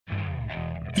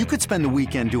You could spend the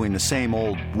weekend doing the same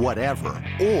old whatever,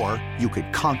 or you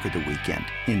could conquer the weekend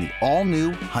in the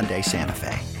all-new Hyundai Santa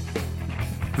Fe.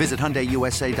 Visit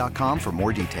HyundaiUSA.com for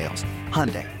more details.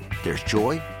 Hyundai, there's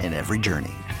joy in every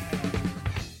journey.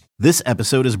 This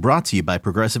episode is brought to you by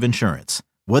Progressive Insurance.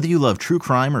 Whether you love true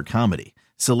crime or comedy,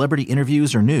 celebrity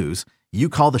interviews or news, you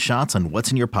call the shots on what's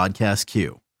in your podcast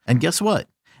queue. And guess what?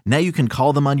 Now you can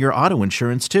call them on your auto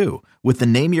insurance too with the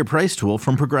Name Your Price tool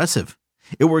from Progressive.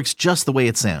 It works just the way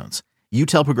it sounds. You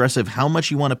tell Progressive how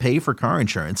much you want to pay for car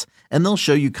insurance, and they'll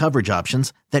show you coverage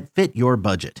options that fit your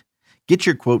budget. Get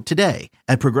your quote today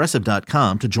at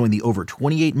Progressive.com to join the over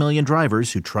 28 million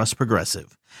drivers who trust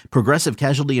Progressive. Progressive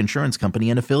Casualty Insurance Company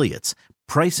and Affiliates.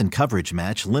 Price and coverage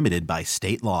match limited by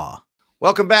state law.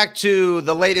 Welcome back to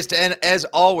the latest and, as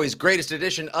always, greatest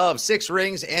edition of Six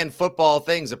Rings and Football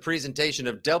Things, a presentation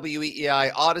of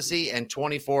WEEI Odyssey and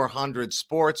 2400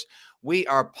 Sports. We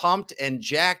are pumped and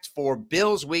jacked for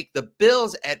Bills Week, the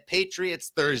Bills at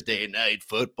Patriots Thursday Night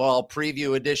Football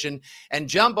Preview Edition. And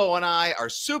Jumbo and I are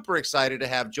super excited to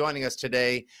have joining us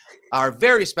today our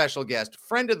very special guest,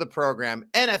 friend of the program,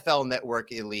 NFL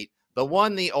Network elite, the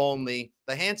one, the only,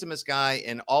 the handsomest guy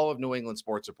in all of New England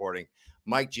sports reporting.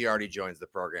 Mike Giardi joins the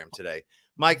program today.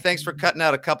 Mike, thanks for cutting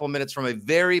out a couple minutes from a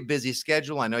very busy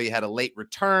schedule. I know you had a late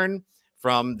return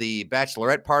from the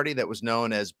bachelorette party that was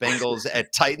known as Bengals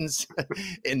at Titans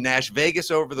in Nash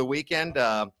Vegas over the weekend.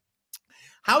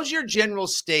 How's your general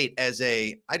state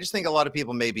I just think a lot of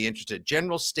people may be interested,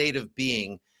 general state of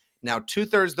being now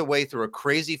 2/3 of the way through a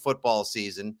crazy football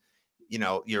season. You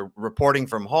know, you're reporting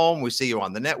from home. We see you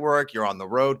on the network. You're on the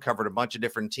road, covered a bunch of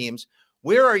different teams.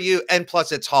 Where are you? And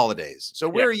plus it's holidays. So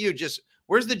where are you?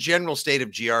 Where's the general state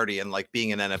of Giardi and like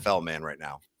being an NFL man right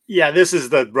now? Yeah, this is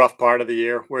the rough part of the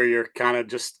year where you're kind of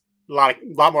just a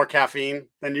lot more caffeine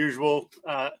than usual.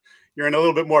 You're in a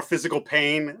little bit more physical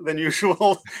pain than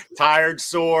usual, tired,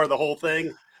 sore, the whole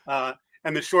thing.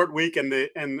 And the short week and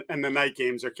the night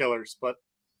games are killers. But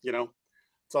you know,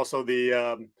 it's also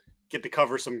the get to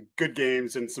cover some good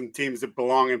games and some teams that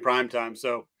belong in prime time.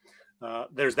 So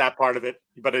there's that part of it.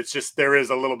 But it's just there is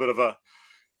a little bit of a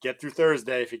get through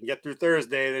Thursday. If you can get through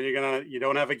Thursday, then you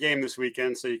don't have a game this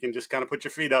weekend, so you can just kind of put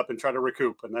your feet up and try to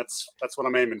recoup. And that's what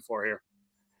I'm aiming for here.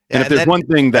 And if there's one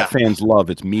thing that fans love,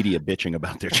 it's media bitching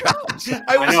about their jobs.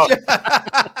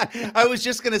 I was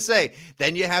just going to say,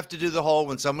 then you have to do the whole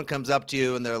when someone comes up to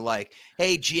you and they're like,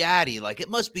 hey, Giardi, like, it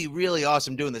must be really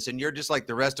awesome doing this. And you're just like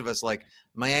the rest of us, like,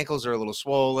 my ankles are a little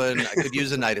swollen. I could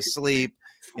use a night of sleep.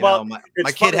 My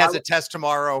kid has a test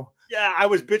tomorrow. Yeah, I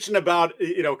was bitching about,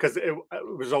 because it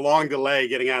was a long delay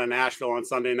getting out of Nashville on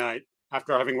Sunday night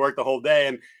after having worked the whole day.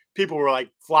 And people were like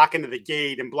flocking to the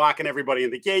gate and blocking everybody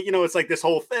in the gate. It's like this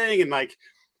whole thing.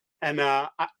 And I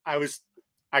was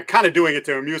kind of doing it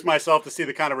to amuse myself to see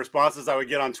the kind of responses I would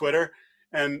get on Twitter.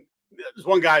 And there's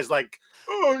one guy's like,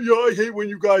 oh, yeah, I hate when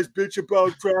you guys bitch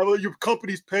about travel. Your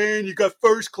company's paying. You got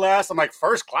first class. I'm like,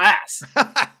 first class?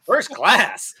 First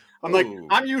class? I'm like,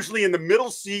 I'm usually in the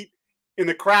middle seat in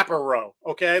the crapper row.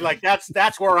 Okay. Like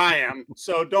that's where I am.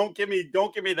 So don't give me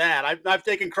that. I've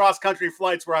taken cross country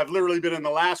flights where I've literally been in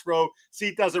the last row.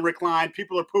 Seat doesn't recline.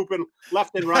 People are pooping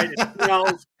left and right. It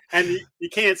smells, and you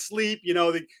can't sleep.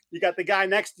 You got the guy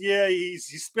next to you.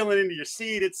 He's spilling into your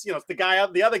seat. It's, it's the guy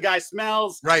out. The other guy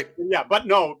smells. Right. Yeah. But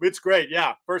no, it's great.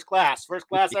 Yeah. First class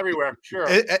everywhere. Sure.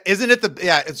 Isn't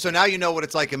it so now you know what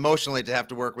it's like emotionally to have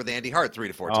to work with Andy Hart 3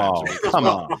 to 4 times a week. Come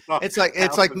on. It's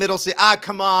like middle seat.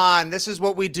 Come on. This is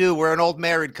what we do. We're an old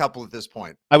married couple at this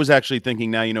point. I was actually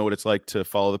thinking now you know what it's like to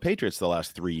follow the Patriots the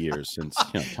last 3 years since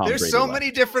Tom There's Brady so left.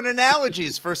 many different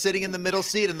analogies for sitting in the middle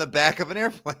seat in the back of an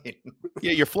airplane.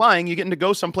 Yeah, you're flying, you're getting to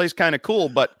go someplace kind of cool,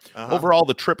 but overall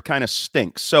the trip kind of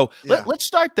stinks. So let's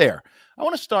start there. I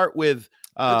want to start with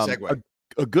a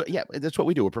good, that's what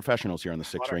we do. We're professionals here on the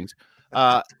Six Rings.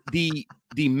 The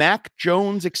Mac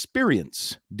Jones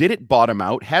experience, did it bottom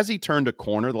out? Has he turned a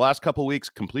corner? The last couple of weeks,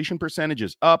 completion percentage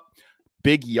is up,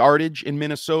 big yardage in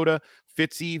Minnesota.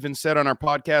 Fitzy even said on our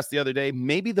podcast the other day,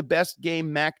 maybe the best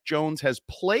game Mac Jones has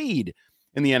played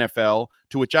in the NFL,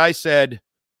 to which I said,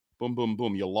 boom, boom,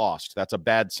 boom, you lost. That's a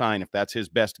bad sign if that's his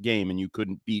best game and you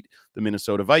couldn't beat the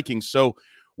Minnesota Vikings. So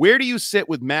where do you sit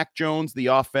with Mac Jones, the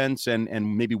offense,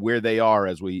 and maybe where they are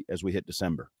as we hit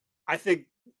December? I think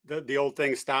the old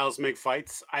thing, styles make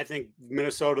fights. I think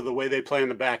Minnesota, the way they play in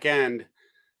the back end,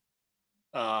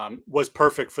 was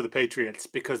perfect for the Patriots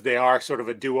because they are sort of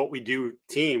a do what we do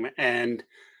team. And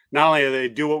not only are they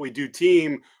do what we do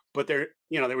team, but they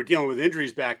were dealing with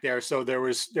injuries back there. So there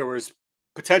was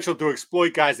potential to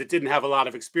exploit guys that didn't have a lot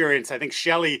of experience. I think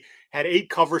Shelley had 8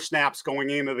 cover snaps going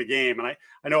into the game. And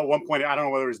I know at one point, I don't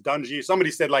know whether it was Dungy,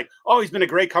 somebody said like, oh, he's been a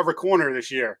great cover corner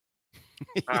this year.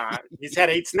 He's had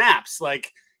 8 snaps.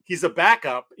 Like, he's a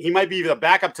backup. He might be the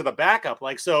backup to the backup.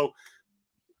 Like, so,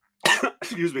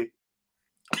 excuse me.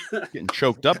 Getting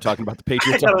choked up talking about the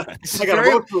Patriots.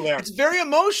 It's very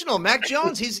emotional. Mac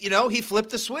Jones, he flipped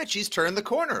the switch. He's turned the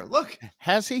corner. Look.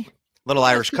 Has he? Little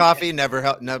Irish coffee, never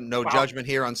help. No judgment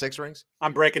here on Six Rings.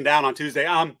 I'm breaking down on Tuesday.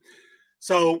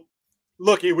 So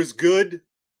look, it was good.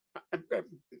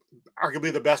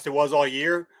 Arguably the best it was all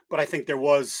year, but I think there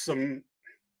was some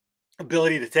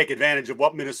ability to take advantage of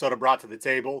what Minnesota brought to the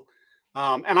table.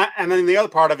 And then the other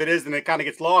part of it is, and it kind of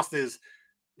gets lost, is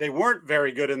they weren't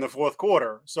very good in the fourth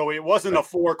quarter. So it wasn't a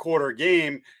 4-quarter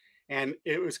game. And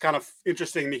it was kind of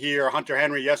interesting to hear Hunter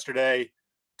Henry yesterday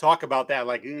talk about that.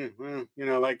 Like,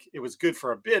 like it was good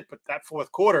for a bit, but that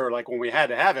fourth quarter, like when we had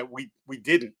to have it, we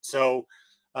didn't. So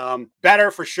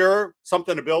better for sure.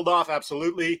 Something to build off.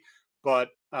 Absolutely. But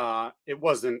it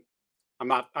wasn't,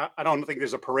 I don't think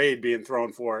there's a parade being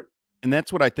thrown for it. And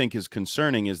that's what I think is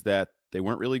concerning, is that they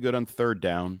weren't really good on third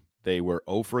down. They were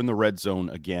 0 for in the red zone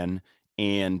again,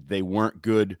 and they weren't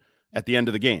good at the end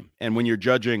of the game. And when you're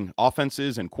judging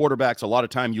offenses and quarterbacks, a lot of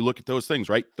time you look at those things,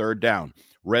 right? Third down,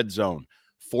 red zone,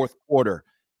 fourth quarter.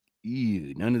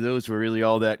 None of those were really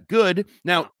all that good.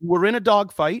 Now, we're in a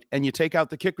dogfight, and you take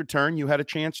out the kick return. You had a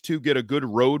chance to get a good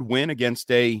road win against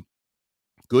a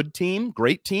good team,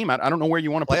 great team. I don't know where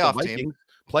you want to put the Vikings.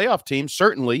 Playoff team,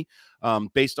 certainly,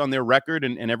 based on their record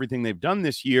and everything they've done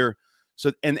this year.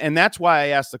 So, and that's why I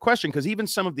asked the question, because even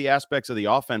some of the aspects of the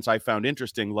offense I found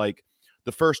interesting, like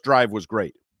the first drive was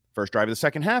great. First drive of the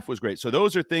second half was great. So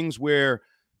those are things where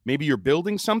maybe you're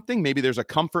building something. Maybe there's a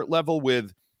comfort level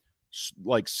with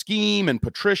like scheme and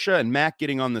Patricia and Mac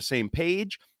getting on the same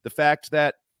page. The fact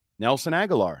that Nelson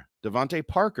Aguilar, Devontae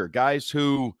Parker, guys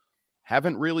who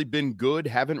haven't really been good,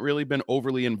 haven't really been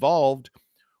overly involved,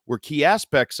 were key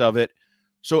aspects of it.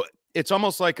 So it's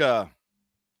almost like I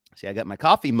got my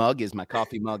coffee mug. Is my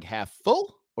coffee mug half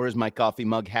full or is my coffee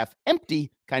mug half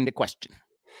empty kind of question?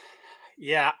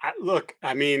 Yeah, look,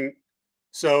 I mean,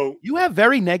 so you have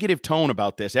very negative tone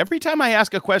about this. Every time I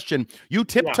ask a question, you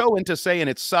tiptoe into saying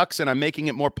it sucks and I'm making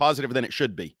it more positive than it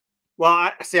should be. Well,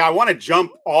 I want to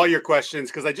jump all your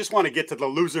questions because I just want to get to the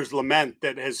loser's lament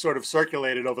that has sort of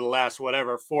circulated over the last,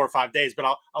 4 or 5 days, but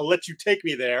I'll let you take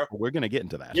me there. We're going to get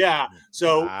into that. Yeah.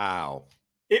 So wow.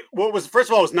 First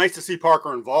of all, it was nice to see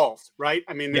Parker involved, right?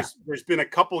 I mean, there's been a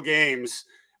couple games,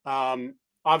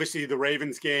 obviously the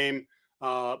Ravens game,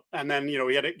 and then,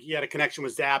 he had a connection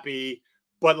with Zappy,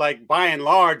 but like by and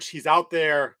large, he's out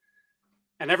there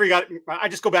and I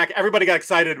just go back. Everybody got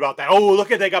excited about that. Oh, look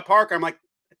they got Parker. I'm like,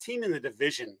 a team in the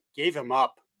division gave him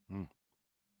up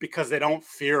because they don't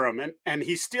fear him. And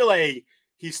he's still a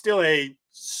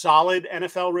solid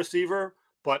NFL receiver,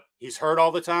 but he's hurt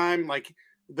all the time. Like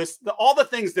all the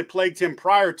things that plagued him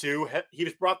prior to,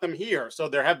 he's brought them here. So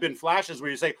there have been flashes where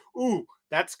you say, ooh,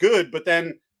 that's good. But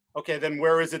then, okay, then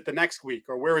where is it the next week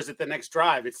or where is it the next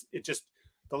drive? It's just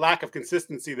the lack of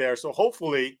consistency there. So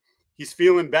hopefully he's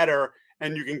feeling better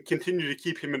and you can continue to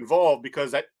keep him involved,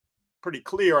 because that's pretty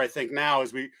clear, I think, now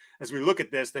as we look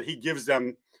at this, that he gives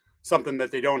them something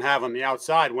that they don't have on the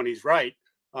outside when he's right.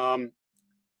 Aguilar's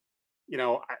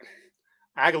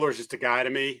just a guy to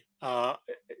me.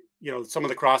 Some of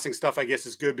the crossing stuff, I guess,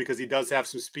 is good because he does have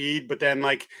some speed, but then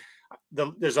like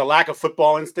there's a lack of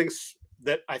football instincts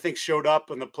that I think showed up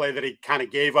in the play that he kind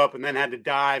of gave up and then had to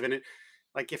dive. And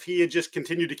if he had just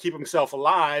continued to keep himself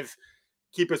alive,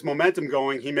 keep his momentum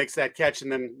going, he makes that catch.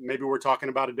 And then maybe we're talking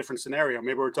about a different scenario.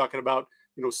 Maybe we're talking about,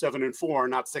 7-4,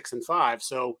 not 6-5.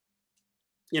 So,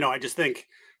 I just think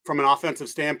from an offensive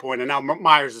standpoint, and now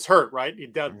Myers is hurt, right? He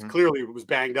clearly was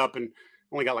banged up and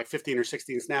only got like 15 or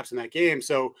 16 snaps in that game.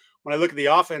 So when I look at the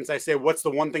offense, I say, what's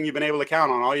the one thing you've been able to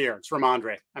count on all year? It's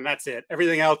Ramondre. And that's it.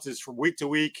 Everything else is from week to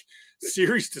week,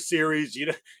 series to series.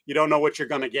 You don't know what you're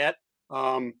going to get.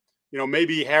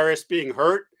 Maybe Harris being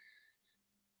hurt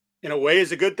in a way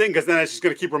is a good thing, because then it's just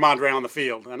going to keep Ramondre on the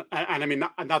field. And I mean,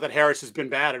 not that Harris has been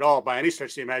bad at all by any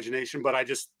stretch of the imagination, but I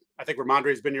think Ramondre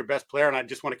has been your best player, and I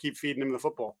just want to keep feeding him the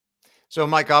football. So,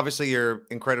 Mike, obviously you're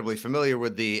incredibly familiar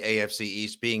with the AFC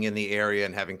East, being in the area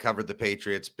and having covered the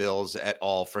Patriots, Bills et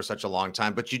al. For such a long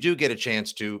time. But you do get a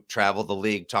chance to travel the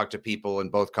league, talk to people in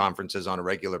both conferences on a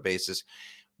regular basis.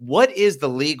 What is the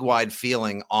league-wide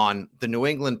feeling on the New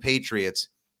England Patriots,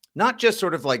 not just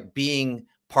sort of like being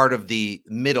part of the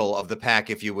middle of the pack,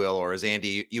 if you will, or as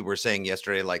Andy, you were saying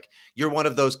yesterday, like you're one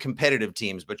of those competitive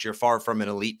teams, but you're far from an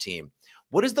elite team.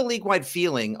 What is the league-wide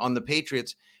feeling on the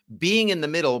Patriots being in the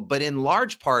middle, but in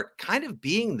large part kind of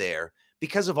being there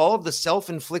because of all of the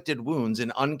self-inflicted wounds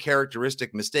and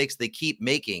uncharacteristic mistakes they keep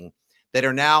making that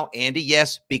are now, Andy,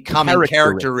 yes, becoming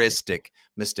characteristic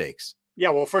mistakes. Yeah,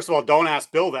 well, first of all, don't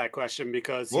ask Bill that question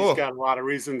because he's got a lot of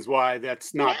reasons why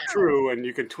that's not true, and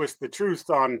you can twist the truth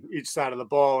on each side of the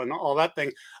ball and all that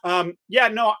thing. I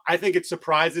think it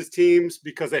surprises teams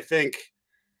because I think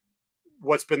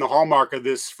what's been the hallmark of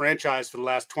this franchise for the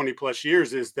last 20 plus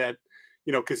years is that,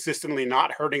 consistently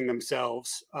not hurting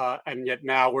themselves. And yet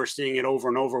now we're seeing it over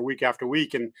and over week after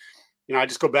week. And, I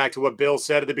just go back to what Bill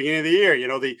said at the beginning of the year,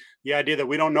 the idea that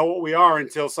we don't know what we are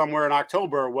until somewhere in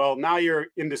October. Well, now you're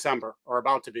in December or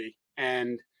about to be,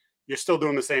 and you're still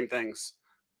doing the same things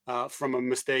from a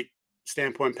mistake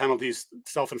standpoint, penalties,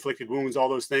 self-inflicted wounds, all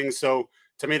those things. So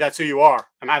to me, that's who you are.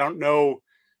 And I don't know,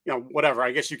 whatever,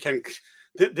 I guess you can,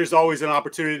 there's always an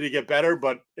opportunity to get better,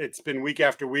 but it's been week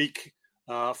after week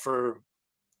for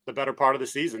the better part of the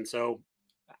season. So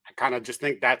I kind of just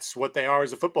think that's what they are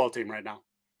as a football team right now.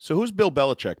 So who's Bill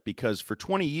Belichick? Because for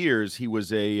 20 years, he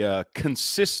was a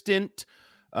consistent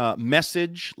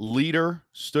message leader,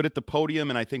 stood at the podium,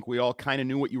 and I think we all kind of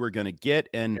knew what you were going to get.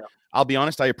 And I'll be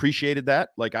honest, I appreciated that.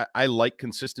 Like, I like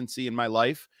consistency in my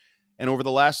life. And over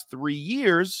the last 3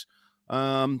 years,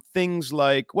 things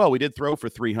like, well, we did throw for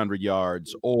 300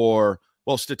 yards, or,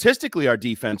 well, statistically, our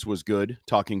defense was good,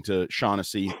 talking to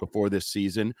Shaughnessy before this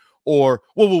season. Or,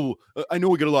 well, I know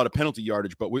we get a lot of penalty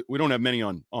yardage, but we don't have many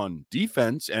on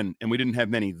defense, and we didn't have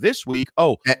many this week.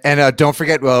 Oh, and don't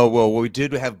forget, well, we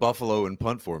did have Buffalo in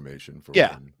punt formation.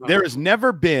 There has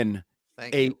never been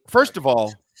first of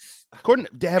all,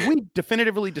 have we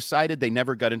definitively decided they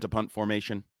never got into punt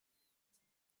formation?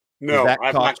 No, Zach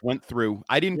Cox went through.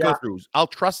 I didn't go through. I'll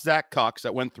trust Zach Cox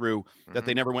that went through, that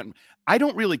they never went. I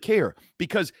don't really care,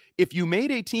 because if you made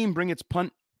a team bring its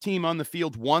punt team on the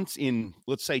field once in,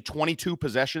 let's say, 22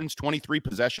 possessions, 23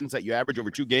 possessions that you average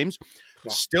over 2 games,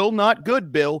 still not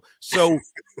good, Bill. So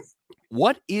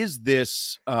what is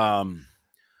this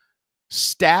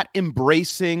stat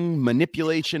embracing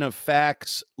manipulation of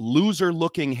facts, loser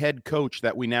looking head coach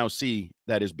that we now see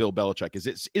that is Bill Belichick?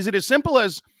 Is it as simple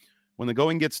as when the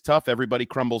going gets tough, everybody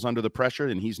crumbles under the pressure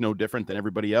and he's no different than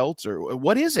everybody else? Or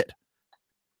what is it?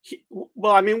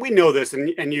 Well, I mean, we know this,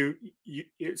 and you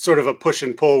sort of a push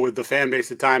and pull with the fan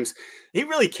base at times. He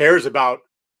really cares about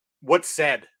what's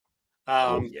said,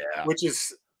 which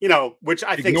is, which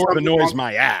I think ignore the noise,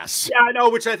 my ass. Yeah, I know,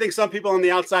 which I think some people on the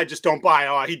outside just don't buy.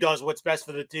 Oh, he does what's best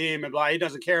for the team, and blah, he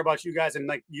doesn't care about you guys. And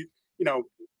like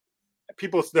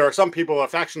there are some people, a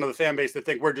faction of the fan base, that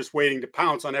think we're just waiting to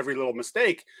pounce on every little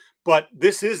mistake. But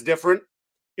this is different.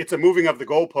 It's a moving of the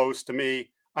goalpost to me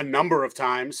a number of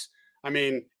times. I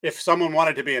mean, if someone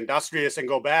wanted to be industrious and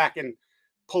go back and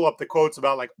pull up the quotes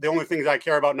about, like, the only things I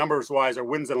care about numbers wise are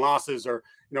wins and losses, or,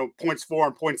 points for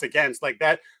and points against, like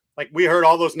that. Like, we heard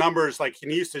all those numbers, like,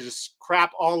 he used to just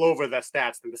crap all over the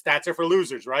stats, and the stats are for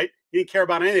losers, right? He didn't care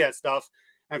about any of that stuff.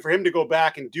 And for him to go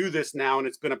back and do this now, and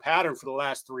it's been a pattern for the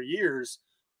last 3 years,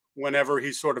 whenever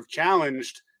he's sort of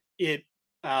challenged, it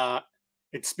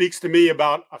speaks to me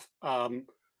about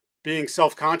being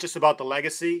self-conscious about the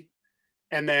legacy.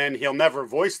 And then he'll never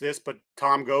voice this, but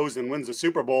Tom goes and wins the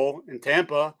Super Bowl in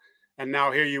Tampa. And now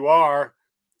here you are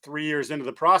 3 years into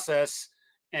the process.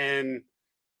 And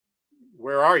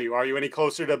where are you? Are you any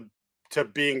closer to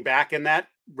being back in that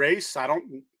race?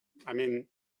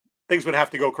 Things would have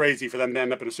to go crazy for them to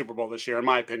end up in a Super Bowl this year, in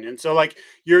my opinion. So, like,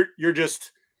 you're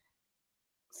just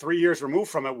 3 years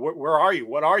removed from it. Where are you?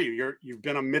 What are you? You've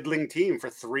been a middling team for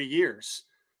 3 years.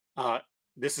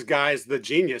 This guy is the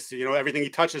genius. Everything he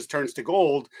touches turns to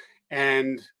gold,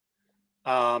 and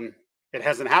it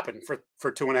hasn't happened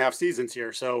for 2.5 seasons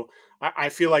here. So I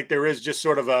feel like there is just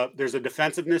sort of there's a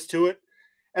defensiveness to it.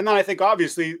 And then I think,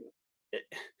 obviously,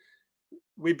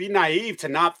 we'd be naive to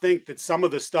not think that some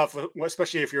of the stuff,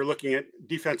 especially if you're looking at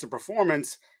defensive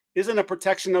performance, isn't a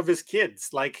protection of his kids.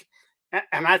 Like,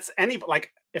 and that's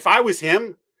if I was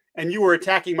him and you were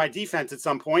attacking my defense at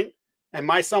some point and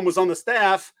my son was on the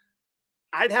staff,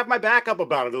 I'd have my back up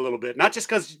about it a little bit. Not just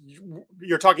because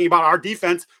you're talking about our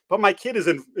defense, but my kid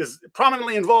is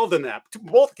prominently involved in that.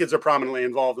 Both kids are prominently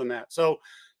involved in that. So,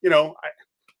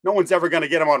 no one's ever going to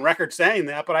get him on record saying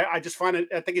that, but I just find it,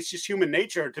 I think it's just human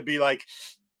nature to be like,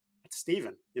 it's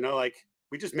Steven, like,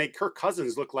 we just made Kirk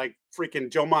Cousins look like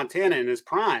freaking Joe Montana in his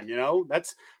prime.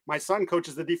 That's, my son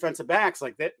coaches the defensive backs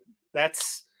like that.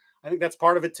 I think that's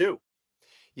part of it too.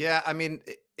 Yeah. I mean,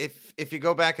 if you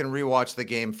go back and rewatch the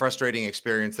game, frustrating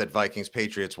experience that Vikings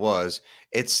Patriots was,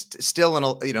 it's still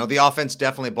the offense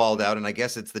definitely balled out, and I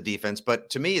guess it's the defense, but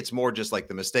to me it's more just like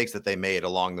the mistakes that they made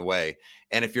along the way.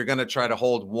 And if you're going to try to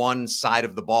hold one side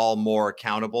of the ball more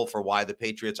accountable for why the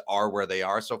Patriots are where they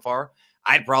are so far,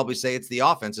 I'd probably say it's the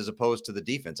offense as opposed to the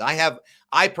defense.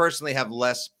 I personally have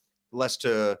less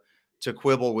to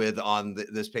quibble with on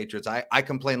this Patriots. I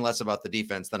complain less about the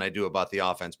defense than I do about the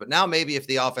offense. But now maybe if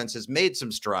the offense has made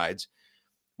some strides,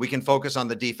 we can focus on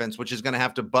the defense, which is going to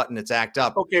have to button its act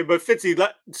up. Okay, but Fitzy,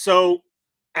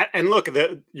 and look,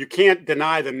 you can't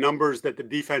deny the numbers that the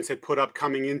defense had put up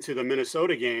coming into the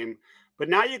Minnesota game. But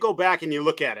now you go back and you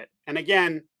look at it. And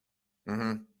again,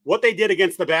 what they did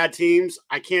against the bad teams,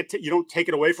 you don't take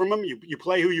it away from them. You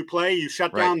play who you play. You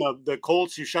shut down the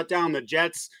Colts. You shut down the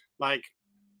Jets. Like,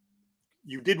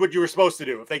 you did what you were supposed to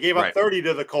do. If they gave up 30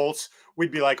 to the Colts,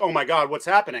 we'd be like, oh my God, what's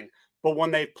happening? But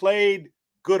when they played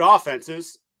good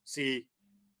offenses, see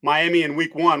Miami in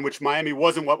week 1, which Miami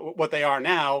wasn't what they are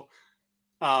now.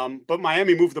 But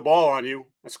Miami moved the ball on you.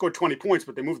 I scored 20 points,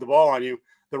 but they moved the ball on you.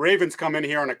 The Ravens come in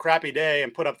here on a crappy day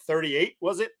and put up 38,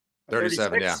 was it?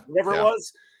 37, yeah. Whatever it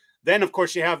was. Then, of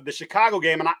course, you have the Chicago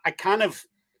game. And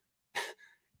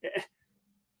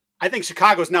I think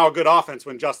Chicago's now a good offense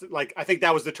I think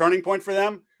that was the turning point for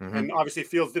them. And obviously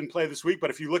Fields didn't play this week, but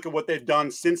if you look at what they've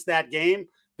done since that game,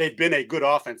 they've been a good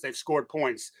offense. They've scored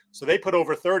points. So they put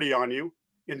over 30 on you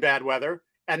in bad weather.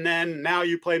 And then now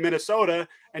you play Minnesota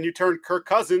and you turn Kirk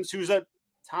Cousins, who's a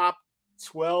top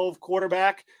 12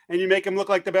 quarterback, and you make him look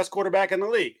like the best quarterback in the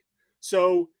league.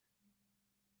 So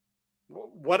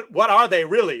what are they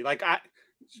really? Like,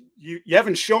 you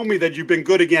haven't shown me that you've been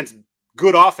good against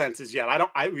good offenses yet.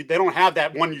 They don't have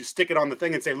that one you stick it on the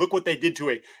thing and say, look what they did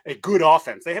to a good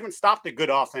offense. They haven't stopped a good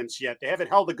offense yet. They haven't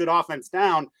held a good offense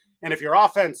down. And if your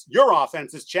offense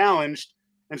is challenged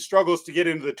and struggles to get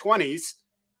into the 20s,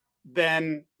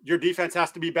 then your defense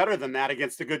has to be better than that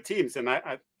against the good teams. And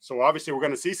so obviously we're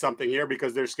going to see something here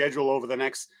because their schedule over the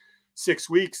next 6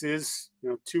 weeks is,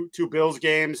 two Bills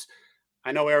games.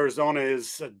 I know Arizona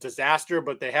is a disaster,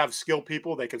 but they have skilled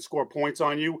people. They can score points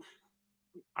on you.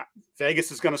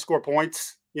 Vegas is going to score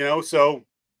points, so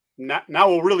now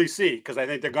we'll really see, because I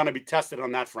think they're going to be tested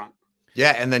on that front.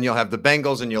 Yeah, and then you'll have the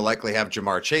Bengals, and you'll likely have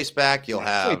Jamar Chase back. You'll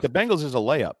have... Wait, the Bengals is a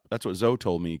layup. That's what Zoe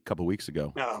told me a couple weeks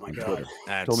ago. Oh, my God.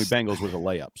 Told me Bengals was a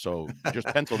layup, so just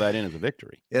pencil that in as a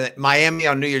victory. Miami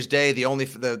on New Year's Day,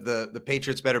 the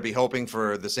Patriots better be hoping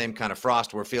for the same kind of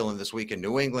frost we're feeling this week in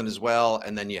New England as well,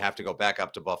 and then you have to go back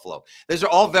up to Buffalo. These are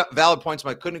all valid points,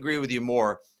 but I couldn't agree with you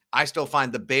more. I still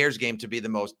find the Bears game to be the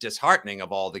most disheartening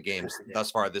of all the games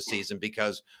thus far this season,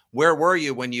 because where were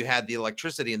you when you had the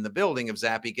electricity in the building of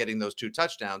Zappe getting those 2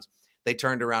 touchdowns? They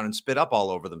turned around and spit up all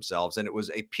over themselves, and it was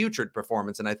a putrid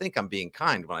performance, and I think I'm being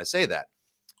kind when I say that.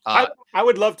 I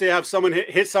would love to have someone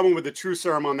hit someone with the true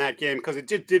serum on that game, because it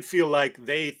did feel like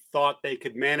they thought they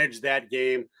could manage that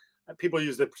game. People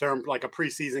use the term like a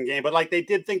preseason game, but like they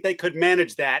did think they could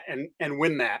manage that and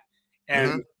win that.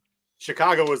 And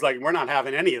Chicago was like, we're not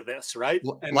having any of this, right?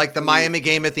 And like the Miami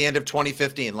game at the end of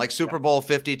 2015, like Super Bowl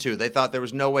 52. They thought there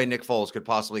was no way Nick Foles could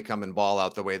possibly come and ball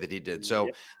out the way that he did. So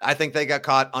I think they got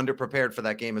caught underprepared for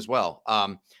that game as well.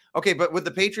 Okay, but with the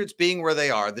Patriots being where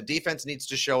they are, the defense needs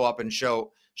to show up and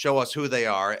show us who they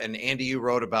are. And Andy, you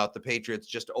wrote about the Patriots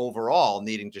just overall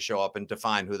needing to show up and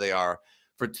define who they are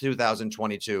for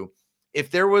 2022.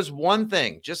 If there was one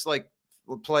thing, just like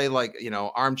play like,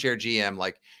 armchair GM,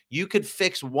 like you could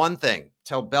fix one thing,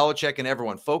 tell Belichick and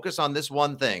everyone, focus on this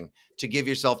one thing to give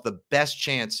yourself the best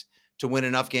chance to win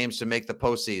enough games to make the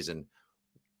postseason.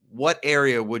 What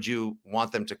area would you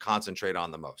want them to concentrate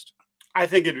on the most? I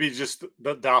think it'd be just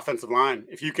the offensive line.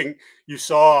 If you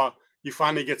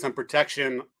finally get some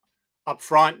protection up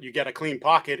front, you get a clean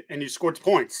pocket and you scored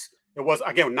points. It was,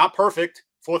 again, not perfect.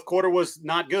 Fourth quarter was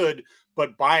not good,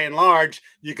 but by and large,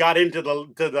 you got into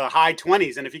the high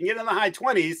 20s. And if you can get in the high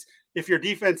 20s, if your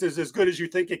defense is as good as you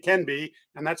think it can be,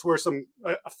 and that's where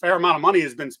a fair amount of money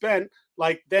has been spent,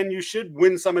 like then you should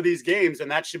win some of these games, and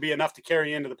that should be enough to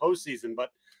carry into the postseason.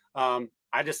 But I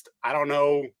don't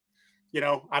know.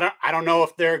 I don't know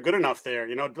if they're good enough there.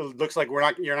 It looks like you're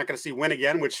not going to see win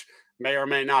again, which may or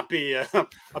may not be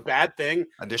a bad thing.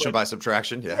 Addition by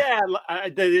subtraction. Yeah. Yeah.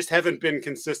 They just haven't been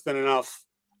consistent enough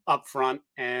up front.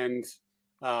 And,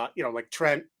 like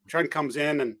Trent comes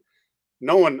in and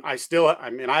no one, I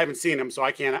haven't seen him, so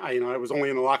I can't, I was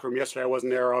only in the locker room yesterday. I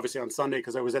wasn't there obviously on Sunday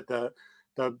because I was at the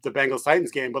Bengals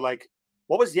Titans game, but like,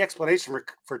 what was the explanation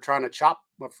for trying to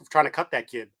cut that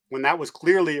kid when that was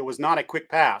clearly, it was not a quick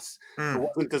pass. It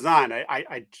wasn't designed.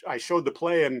 I showed the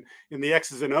play in the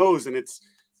X's and O's, and it's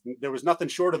there was nothing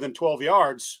shorter than 12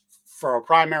 yards for a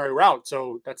primary route.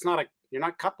 So you're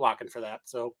not cut blocking for that.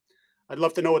 So I'd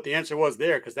love to know what the answer was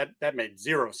there, because that made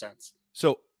zero sense.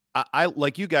 So I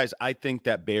like you guys, I think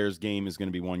that Bears game is going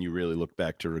to be one you really look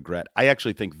back to regret. I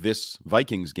actually think this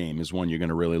Vikings game is one you're going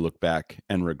to really look back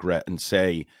and regret and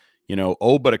say,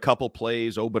 but a couple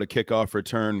plays, but a kickoff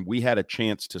return. We had a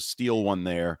chance to steal one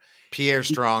there. Pierre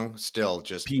Strong,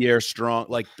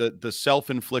 like the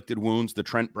self-inflicted wounds, the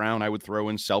Trent Brown, I would throw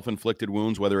in self-inflicted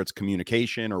wounds, whether it's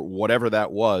communication or whatever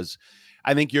that was.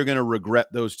 I think you're going to regret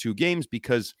those two games,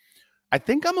 because I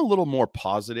think I'm a little more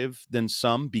positive than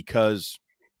some, because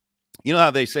you know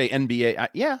how they say NBA,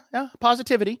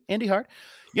 positivity, Andy Hart.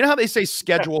 You know how they say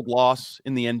scheduled loss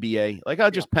in the NBA? Like,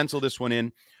 I'll just pencil this one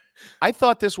in. I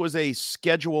thought this was a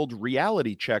scheduled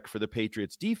reality check for the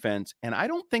Patriots defense, and I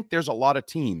don't think there's a lot of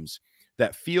teams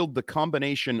that field the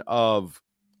combination of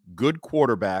good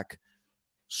quarterback,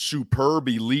 superb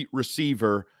elite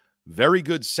receiver, very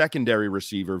good secondary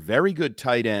receiver, very good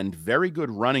tight end, very good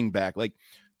running back. Like,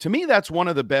 to me, that's one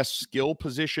of the best skill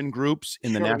position groups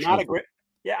in the national.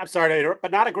 I'm sorry, but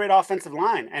not a great offensive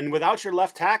line, and without your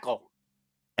left tackle.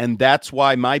 And that's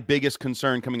why my biggest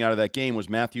concern coming out of that game was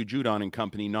Matthew Judon and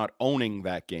company not owning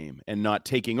that game and not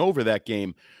taking over that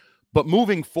game. But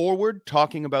moving forward,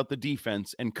 talking about the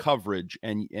defense and coverage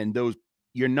and those,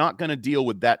 you're not going to deal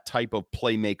with that type of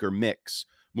playmaker mix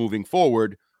moving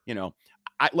forward.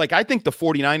 I think the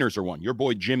 49ers are one. Your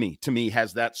boy Jimmy, to me,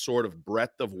 has that sort of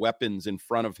breadth of weapons in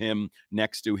front of him,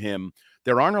 next to him.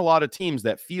 There aren't a lot of teams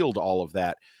that field all of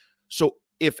that. So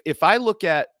if I look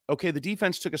at, okay, the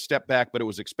defense took a step back, but it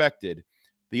was expected.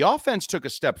 The offense took a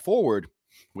step forward,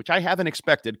 which I haven't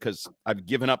expected, because I've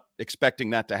given up expecting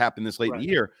that to happen this late in the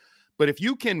year. But if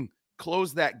you can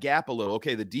close that gap a little,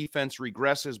 okay, the defense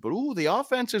regresses, but the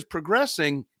offense is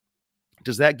progressing.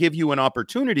 Does that give you an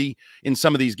opportunity in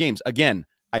some of these games? Again,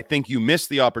 I think you missed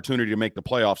the opportunity to make the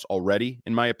playoffs already,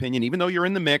 in my opinion. Even though you're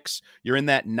in the mix, you're in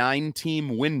that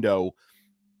 9-team window,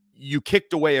 you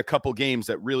kicked away a couple games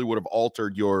that really would have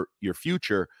altered your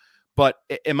future. But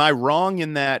am I wrong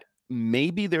in that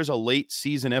maybe there's a late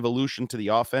season evolution to the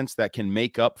offense that can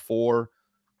make up for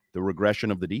the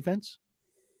regression of the defense?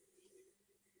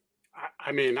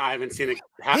 I mean, I haven't seen it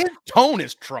happen. His tone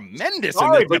is tremendous.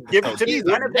 Sorry, but give it to me.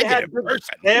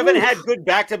 They haven't had good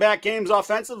back-to-back games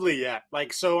offensively yet.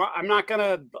 So I'm not going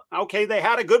to – okay, they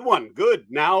had a good one. Good.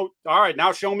 Now, all right,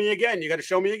 now show me again. You got to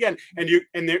show me again.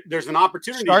 And there's an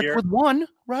opportunity Start here. With one,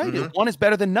 right? Mm-hmm. One is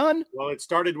better than none. Well, it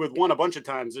started with one a bunch of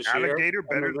times this year.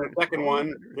 Better the second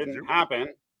one didn't happen.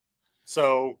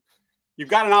 So you've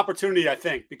got an opportunity, I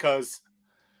think, because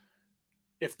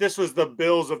if this was the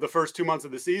Bills of the first 2 months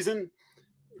of the season –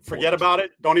 forget about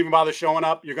it. Don't even bother showing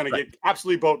up. You're going to get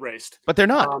absolutely boat raced. But they're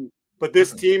not. But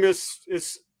this team is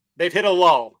they've hit a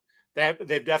lull.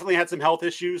 They've definitely had some health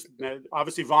issues.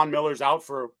 Obviously, Von Miller's out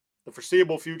for the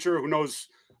foreseeable future. Who knows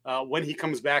when he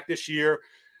comes back this year?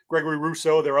 Gregory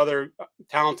Rousseau, their other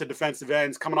talented defensive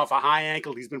ends, coming off a high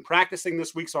ankle. He's been practicing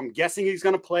this week, so I'm guessing he's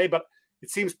going to play. But it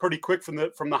seems pretty quick from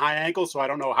the high ankle, so I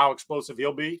don't know how explosive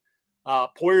he'll be.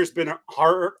 Poyer's been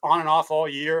hurt on and off all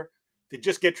year. They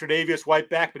just get Tre'Davious White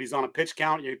back, but he's on a pitch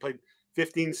count. He played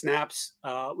 15 snaps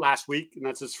last week, and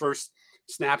that's his first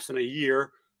snaps in a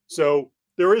year. So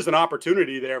there is an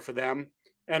opportunity there for them.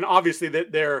 And obviously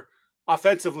that they're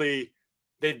offensively,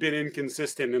 they've been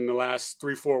inconsistent in the last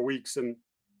 3-4 weeks. And,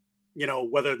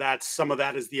 whether that's some of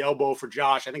that is the elbow for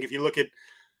Josh. I think if you look at,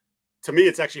 to me,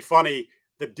 it's actually funny.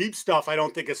 The deep stuff I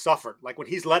don't think has suffered. Like when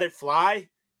he's let it fly,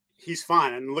 he's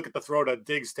fine. And look at the throw to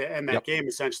Diggs to end that game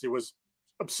essentially was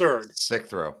absurd. Sick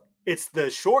throw. It's the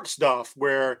short stuff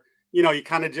where, you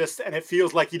kind of just, and it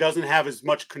feels like he doesn't have as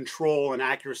much control and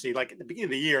accuracy. Like at the beginning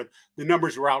of the year, the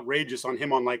numbers were outrageous on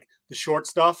him on like the short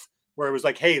stuff where it was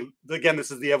like, hey, again,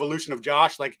 this is the evolution of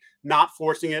Josh, like not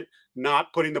forcing it,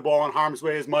 not putting the ball in harm's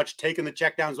way as much, taking the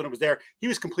checkdowns when it was there. He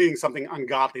was completing something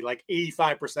ungodly, like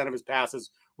 85% of his passes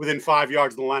within 5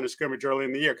 yards of the line of scrimmage early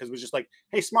in the year. Cause it was just like,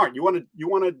 hey, Smart, you want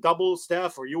to double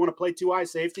Steph or you want to play 2-eye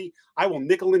safety? I will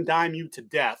nickel and dime you to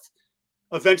death,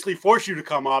 eventually force you to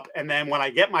come up. And then when I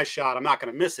get my shot, I'm not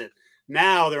going to miss it.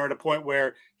 Now they're at a point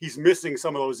where he's missing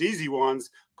some of those easy ones,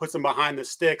 puts them behind the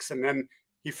sticks. And then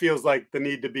he feels like the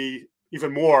need to be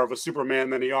even more of a Superman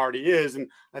than he already is. And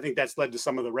I think that's led to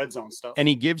some of the red zone stuff. And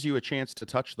he gives you a chance to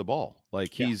touch the ball.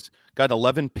 Like he's got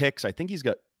 11 picks. I think he's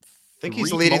got,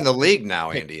 he's leading the league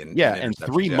now, Andy. And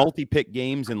 3 multi-pick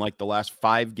games in like the last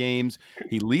 5 games.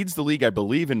 He leads the league, I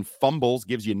believe, in fumbles,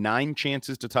 gives you 9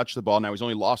 chances to touch the ball. Now he's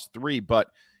only lost 3, but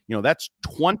that's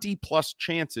 20 plus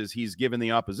chances he's given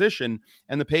the opposition.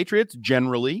 And the Patriots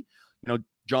generally,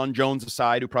 John Jones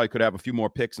aside, who probably could have a few more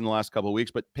picks in the last couple of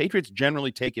weeks, but Patriots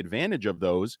generally take advantage of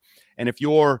those. And if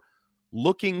you're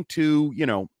looking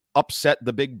to, upset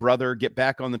the big brother, get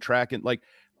back on the track, and like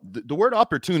the word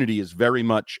opportunity is very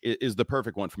much is the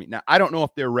perfect one for me. Now, I don't know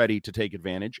if they're ready to take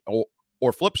advantage,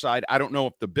 or flip side, I don't know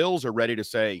if the Bills are ready to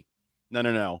say,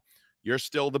 no, you're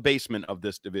still the basement of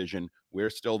this division. We're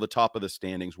still the top of the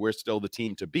standings. We're still the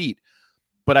team to beat.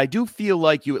 But I do feel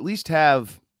like you at least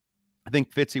have, I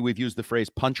think, Fitzy, we've used the phrase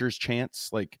puncher's chance.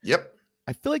 Like, yep.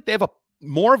 I feel like they have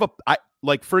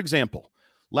for example,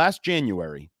 last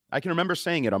January, I can remember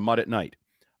saying it on Mud at Night.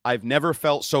 I've never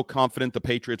felt so confident the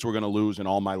Patriots were going to lose in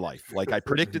all my life. Like, I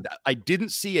predicted that. I didn't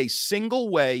see a single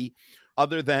way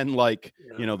other than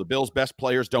the Bills' best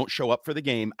players don't show up for the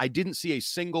game. I didn't see a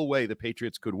single way the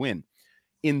Patriots could win.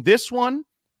 In this one,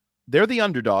 they're the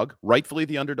underdog, rightfully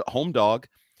the home dog.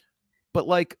 But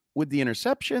with the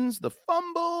interceptions, the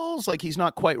fumbles, he's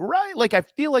not quite right. I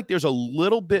feel like there's a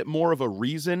little bit more of a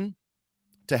reason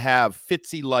to have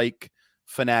Fitzy-like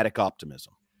fanatic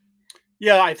optimism.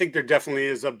 Yeah, I think there definitely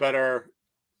is a better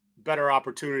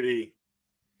opportunity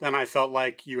than I felt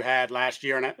like you had last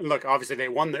year. And look, obviously they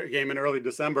won their game in early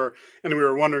December, and we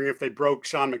were wondering if they broke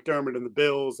Sean McDermott and the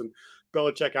Bills, and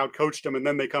Belichick outcoached them. And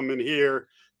then they come in here,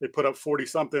 they put up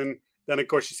 40-something. Then, of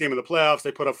course, you see them in the playoffs.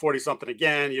 They put up 40-something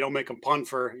again. You don't make them punt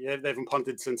they haven't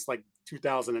punted since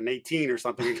 2018 or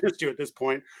something against you at this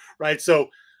point, right? So,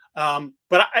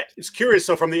 but it's curious.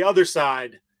 So from the other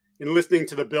side, in listening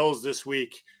to the Bills this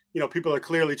week, people are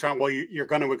clearly trying, well, you're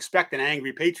going to expect an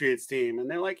angry Patriots team. And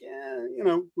they're like,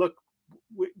 look,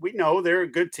 we know they're a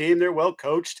good team. They're well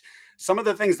coached. Some of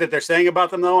the things that they're saying about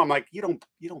them, though, I'm like, you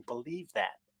don't believe that.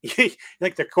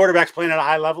 Like the quarterback's playing at a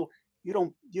high level.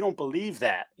 You don't believe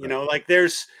that,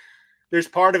 there's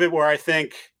part of it where I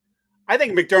think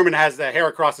McDermott has the hair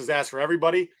across his ass for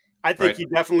everybody. I think he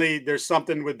definitely, there's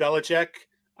something with Belichick.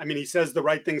 I mean, he says the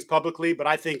right things publicly, but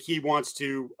I think he wants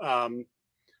to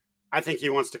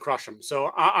crush him.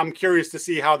 So I'm curious to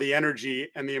see how the energy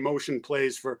and the emotion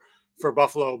plays for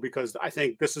Buffalo, because I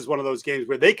think this is one of those games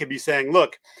where they could be saying,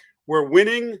 look, we're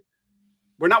winning.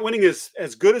 We're not winning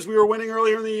as good as we were winning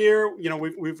earlier in the year.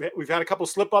 We've had a couple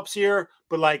slip ups here,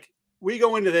 but we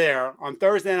go into there on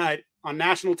Thursday night on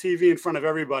national TV in front of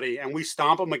everybody and we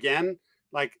stomp them again.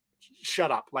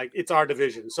 Shut up. It's our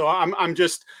division. So I'm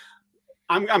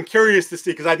curious to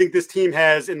see, because I think this team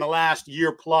has in the last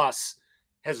year plus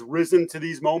has risen to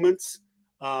these moments,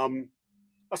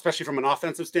 especially from an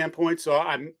offensive standpoint. So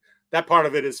that part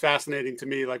of it is fascinating to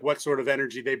me, what sort of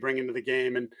energy they bring into the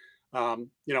game. And,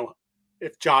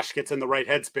 if Josh gets in the right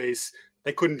headspace,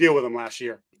 they couldn't deal with him last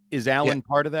year. Is Allen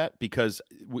part of that? Because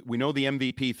we know the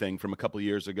MVP thing from a couple of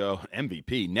years ago.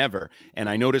 MVP, never. And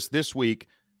I noticed this week,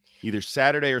 either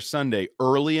Saturday or Sunday,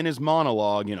 early in his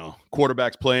monologue,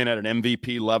 quarterback's playing at an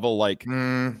MVP level.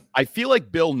 I feel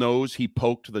like Bill knows he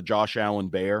poked the Josh Allen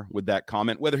bear with that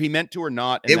comment, whether he meant to or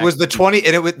not. It was the 20,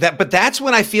 and it was that. But that's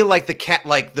when I feel like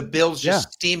the Bills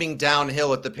just steaming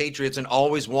downhill at the Patriots and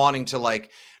always wanting to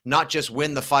not just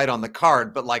win the fight on the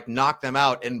card, but knock them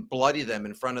out and bloody them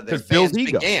in front of their fans.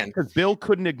 Because Bill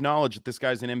couldn't acknowledge that this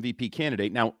guy's an MVP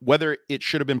candidate. Now, whether it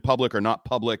should have been public or not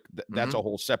public, that's a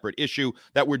whole separate issue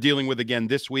that we're dealing with again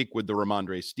this week with the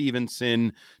Ramondre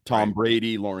Stevenson, Tom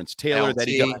Brady, Lawrence Taylor LT. That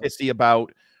he got pissy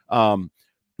about.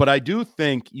 But I do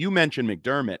think you mentioned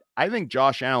McDermott. I think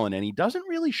Josh Allen, and he doesn't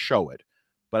really show it,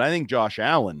 but I think Josh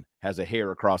Allen has a hair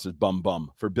across his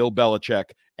bum for Bill Belichick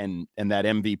and that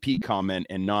MVP comment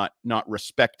and not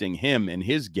respecting him and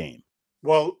his game.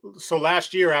 Well, so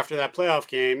last year after that playoff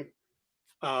game,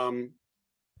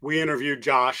 we interviewed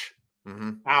Josh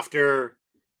after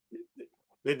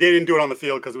they didn't do it on the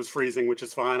field because it was freezing, which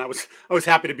is fine. I was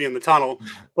happy to be in the tunnel,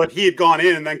 but he had gone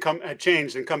in and then had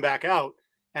changed and come back out.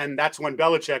 And that's when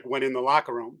Belichick went in the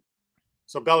locker room.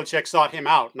 So Belichick sought him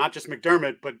out, not just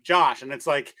McDermott, but Josh. And it's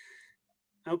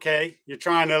okay, you're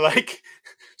trying to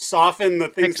soften the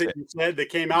things that you said that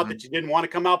came out that you didn't want to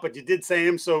come out, but you did say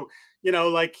them. So,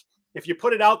 if you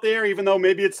put it out there, even though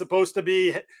maybe it's supposed to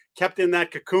be kept in that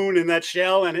cocoon, in that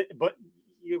shell, but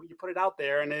you put it out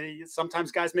there, and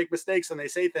sometimes guys make mistakes and they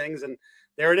say things, and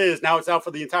there it is. Now it's out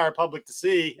for the entire public to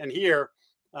see and hear.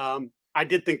 I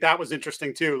did think that was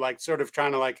interesting too, sort of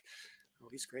trying to oh,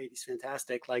 he's great, he's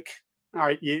fantastic. All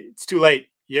right, it's too late.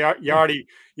 You already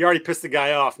pissed the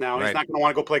guy off now. Right. He's not going to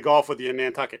want to go play golf with you in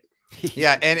Nantucket.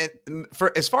 Yeah, and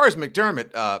as far as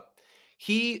McDermott,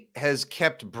 he has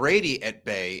kept Brady at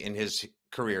bay in his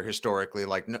career historically.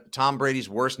 Tom Brady's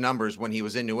worst numbers when he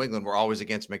was in New England were always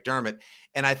against McDermott,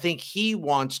 and I think he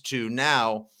wants to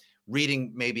now,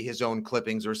 reading maybe his own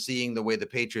clippings or seeing the way the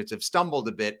Patriots have stumbled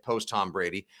a bit post Tom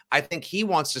Brady. I think he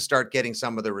wants to start getting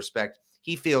some of the respect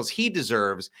he feels he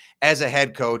deserves as a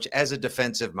head coach, as a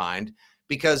defensive mind.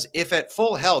 Because if at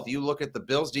full health, you look at the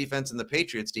Bills defense and the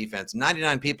Patriots defense,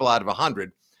 99 people out of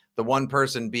 100, the one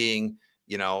person being,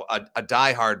 a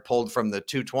diehard pulled from the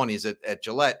 220s at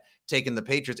Gillette, taking the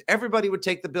Patriots, everybody would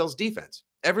take the Bills defense.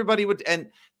 Everybody would, and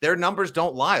their numbers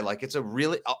don't lie. Like, it's a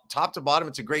really top to bottom,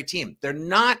 it's a great team. They're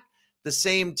not the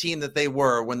same team that they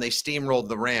were when they steamrolled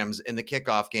the Rams in the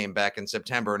kickoff game back in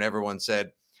September, and everyone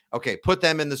said, okay, put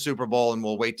them in the Super Bowl and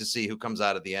we'll wait to see who comes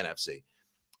out of the NFC.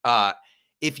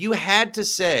 If you had to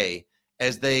say,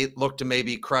 as they look to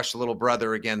maybe crush little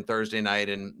brother again Thursday night,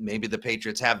 and maybe the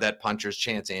Patriots have that puncher's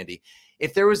chance, Andy,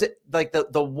 if there was like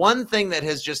the one thing that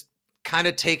has just kind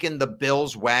of taken the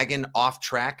Bills wagon off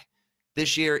track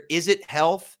this year, is it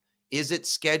health? Is it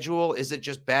schedule? Is it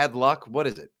just bad luck? What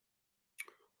is it?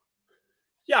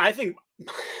 Yeah, I think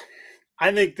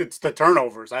it's the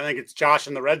turnovers. I think it's Josh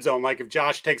in the red zone. Like, if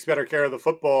Josh takes better care of the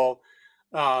football,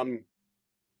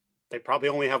 they probably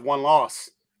only have one loss.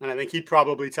 And I think he'd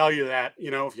probably tell you that,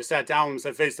 if you sat down and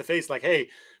said face to face, like, hey,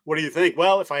 what do you think?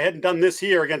 Well, if I hadn't done this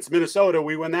here against Minnesota,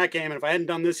 we win that game. And if I hadn't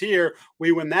done this here,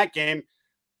 we win that game.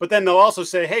 But then they'll also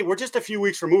say, hey, we're just a few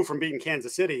weeks removed from beating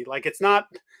Kansas City. Like, it's not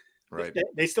right.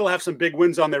 They still have some big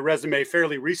wins on their resume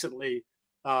fairly recently.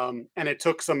 And it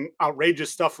took some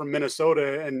outrageous stuff from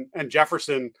Minnesota and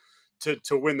Jefferson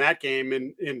to win that game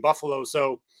in Buffalo.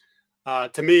 So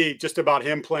to me, just about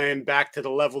him playing back to the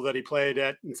level that he played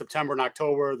at in September and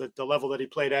October, the level that he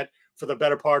played at for the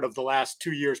better part of the last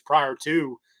 2 years prior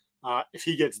to, if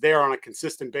he gets there on a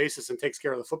consistent basis and takes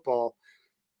care of the football,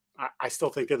 I still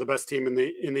think they're the best team in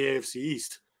the AFC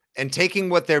East. And taking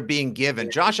what they're being given,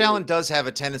 Josh Allen does have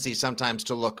a tendency sometimes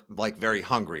to look like very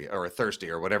hungry or thirsty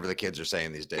or whatever the kids are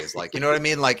saying these days. Like, you know what I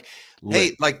mean? Like,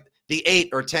 hey, like the 8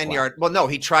 or 10 yard. Well, no,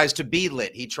 he tries to be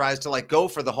lit. He tries to like go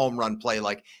for the home run play.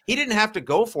 Like, he didn't have to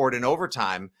go for it in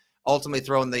overtime, ultimately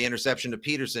throwing the interception to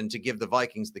Peterson to give the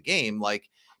Vikings the game. Like,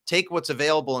 take what's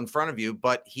available in front of you,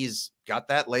 but he's got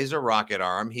that laser rocket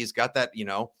arm. He's got that,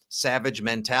 savage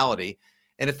mentality.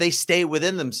 And if they stay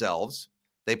within themselves,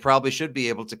 they probably should be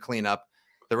able to clean up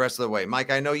the rest of the way. Mike,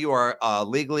 I know you are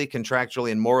legally,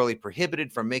 contractually, and morally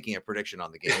prohibited from making a prediction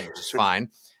on the game, which is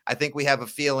fine. I think we have a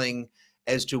feeling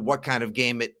as to what kind of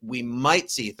game we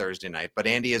might see Thursday night. But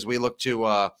Andy, as we look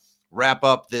to wrap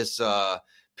up this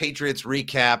Patriots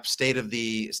recap, State of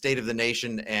the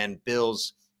Nation and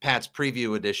Bills Pats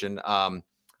preview edition,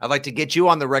 I'd like to get you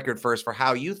on the record first for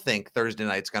how you think Thursday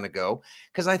night's going to go,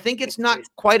 because I think it's not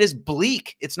quite as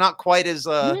bleak. It's not quite as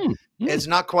it's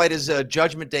not quite as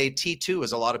Judgment Day T2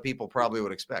 as a lot of people probably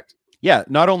would expect. Yeah,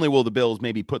 not only will the Bills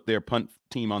maybe put their punt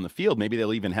team on the field, maybe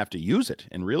they'll even have to use it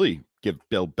and really give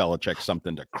Bill Belichick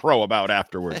something to crow about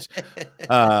afterwards.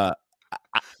 What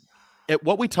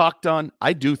we talked on,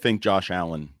 I do think Josh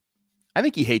Allen, I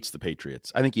think he hates the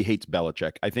Patriots. I think he hates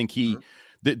Belichick. I think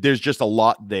there's just a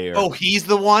lot there. Oh, he's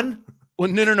the one? Well,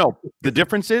 no. The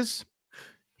difference is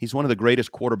he's one of the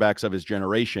greatest quarterbacks of his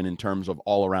generation in terms of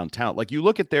all-around talent. Like, you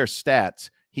look at their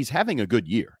stats, he's having a good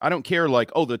year. I don't care,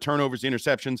 like, the turnovers, the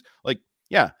interceptions. Like,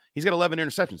 yeah, he's got 11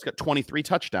 interceptions. He's got 23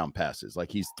 touchdown passes. Like,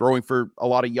 he's throwing for a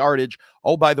lot of yardage.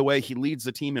 Oh, by the way, he leads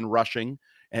the team in rushing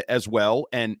as well,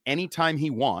 and anytime he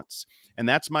wants. And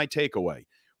that's my takeaway.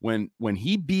 When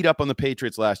he beat up on the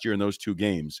Patriots last year in those 2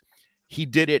 games, he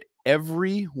did it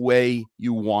every way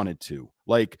you wanted to.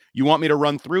 Like, you want me to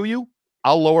run through you?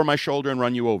 I'll lower my shoulder and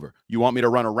run you over. You want me to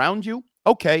run around you?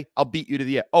 Okay, I'll beat you to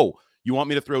the end. Oh, you want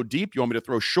me to throw deep? You want me to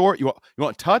throw short? You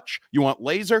want touch? You want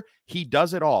laser? He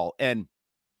does it all. And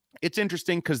it's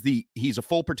interesting because he's a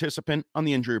full participant on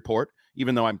the injury report,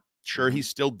 even though I'm sure he's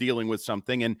still dealing with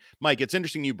something. And Mike, it's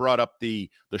interesting you brought up the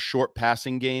short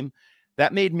passing game.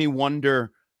 That made me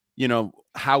wonder,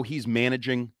 how he's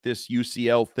managing this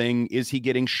UCL thing. Is he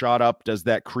getting shot up? Does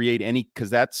that create any, because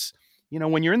that's,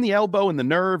 when you're in the elbow and the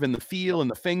nerve and the feel and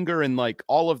the finger and like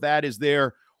all of that is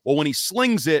there. Well, when he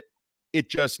slings it, it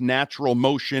just natural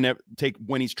motion.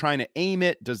 When he's trying to aim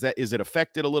it, is it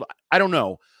affected a little? I don't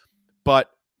know, but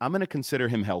I'm going to consider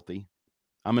him healthy.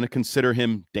 I'm going to consider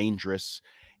him dangerous.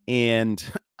 And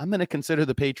I'm going to consider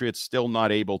the Patriots still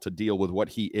not able to deal with what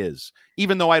he is,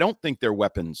 even though I don't think their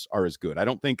weapons are as good.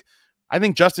 I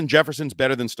think Justin Jefferson's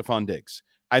better than Stephon Diggs.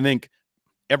 I think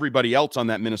everybody else on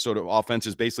that Minnesota offense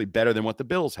is basically better than what the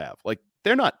Bills have. Like,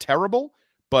 they're not terrible,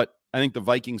 but I think the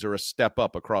Vikings are a step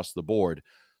up across the board.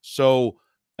 So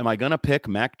am I going to pick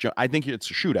Mac Jones? I think it's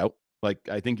a shootout. Like,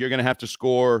 I think you're going to have to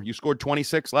score. You scored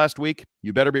 26 last week.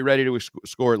 You better be ready to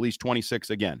score at least 26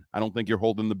 again. I don't think you're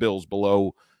holding the Bills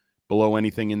below below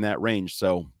anything in that range.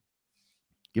 So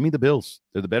give me the Bills.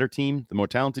 They're the better team, the more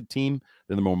talented team.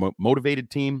 They're the more motivated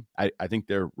team. I think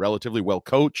they're relatively well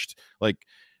coached. Like,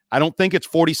 I don't think it's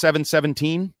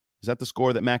 47-17. Is that the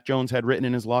score that Mac Jones had written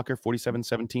in his locker?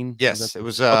 47-17? Yes, it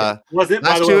was. Okay. Was it?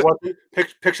 By the way, wasn't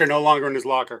picture no longer in his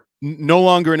locker? No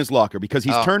longer in his locker, because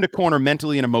he's turned a corner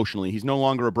mentally and emotionally. He's no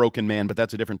longer a broken man, but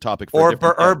that's a different topic. Or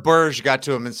Burge got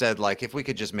to him and said, like, if we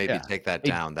could just maybe take that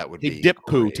down, that would be Dip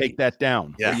Poo, take that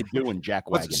down. Yeah. What are you doing, Jack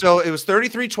Wagon? So it was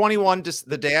 33-21 just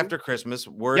the day after Christmas.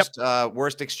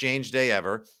 Worst exchange day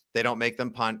ever. They don't make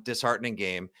them punt. Disheartening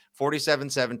game.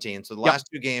 47-17. So the last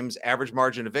two games, average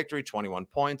margin of victory, 21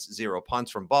 points, 0 punts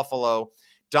from Buffalo.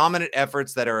 Dominant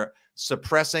efforts that are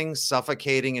suppressing,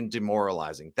 suffocating, and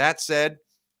demoralizing. That said,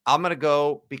 I'm going to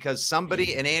go because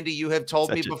somebody, and Andy, you have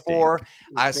told me before,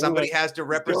 somebody has to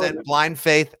represent blind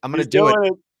faith. I'm going to do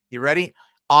it. You ready?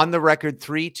 On the record,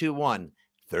 3-2-1.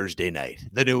 Thursday night,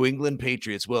 the New England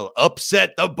Patriots will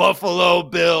upset the Buffalo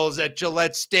Bills at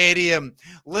Gillette Stadium.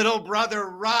 Little brother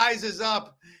rises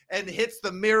up and hits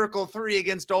the miracle 3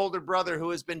 against older brother, who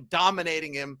has been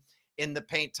dominating him in the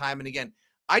paint time and again.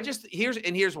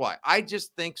 Here's why. I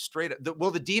just think straight up,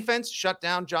 will the defense shut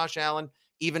down Josh Allen,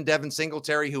 even Devin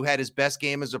Singletary, who had his best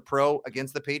game as a pro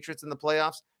against the Patriots in the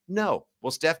playoffs? No.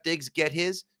 Will Steph Diggs get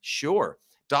his? Sure.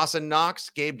 Dawson Knox,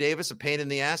 Gabe Davis, a pain in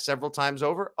the ass several times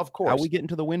over? Of course. How are we getting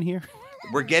to the win here?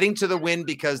 We're getting to the win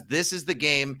because this is the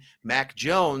game Mac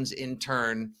Jones, in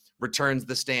turn, returns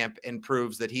the stamp and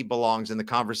proves that he belongs in the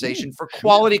conversation for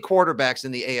quality quarterbacks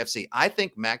in the AFC. I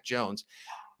think Mac Jones,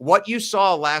 what you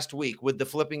saw last week with the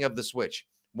flipping of the switch,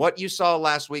 what you saw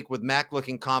last week with Mac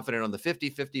looking confident on the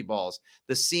 50-50 balls,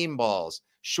 the seam balls,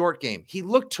 short game, he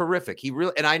looked terrific. He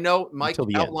really, and I know Mike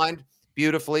outlined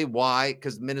beautifully why,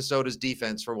 because Minnesota's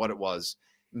defense, for what it was,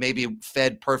 maybe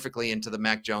fed perfectly into the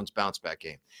Mac Jones bounce back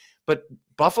game. But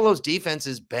Buffalo's defense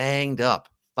is banged up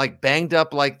like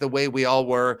the way we all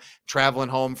were traveling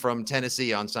home from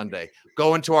Tennessee on Sunday,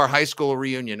 going to our high school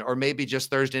reunion, or maybe just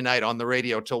Thursday night on the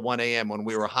radio till 1 a.m. when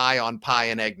we were high on pie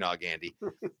and eggnog, Andy.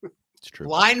 It's true.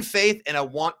 Blind faith, and I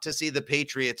want to see the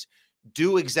Patriots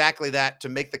do exactly that to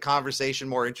make the conversation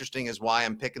more interesting, is why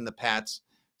I'm picking the Pats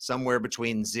somewhere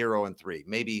between 0 and 3,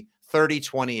 maybe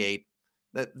 30-28.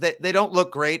 They don't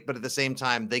look great, but at the same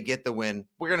time, they get the win.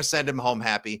 We're going to send them home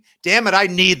happy. Damn it, I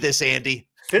need this, Andy.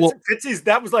 Fitzy's,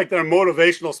 that was like their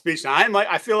motivational speech. Now,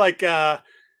 I feel like I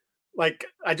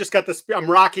just got this. I'm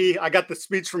Rocky. I got the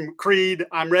speech from Creed.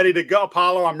 I'm ready to go.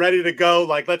 Apollo, I'm ready to go.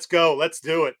 Like, let's go. Let's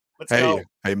do it. Let's go.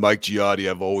 Hey, Mike Giardi,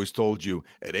 I've always told you,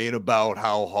 it ain't about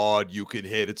how hard you can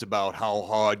hit. It's about how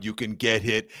hard you can get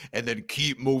hit and then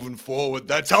keep moving forward.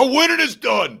 That's how winning is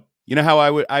done. You know how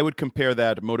I would compare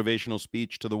that motivational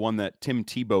speech to the one that Tim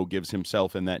Tebow gives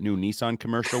himself in that new Nissan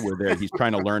commercial, where he's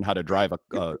trying to learn how to drive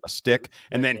a stick,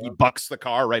 and then he bucks the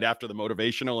car right after the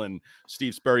motivational, and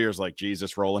Steve Spurrier's like,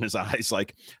 Jesus, rolling his eyes.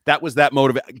 Like, that was that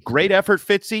great effort,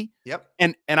 Fitzy. Yep.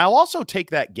 And I'll also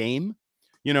take that game,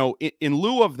 you know, in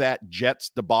lieu of that Jets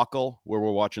debacle where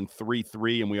we're watching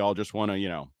 3-3 and we all just want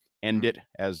to, end it,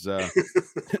 as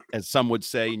as some would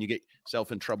say, and you get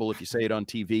yourself in trouble if you say it on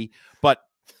TV. But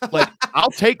like,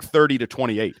 I'll take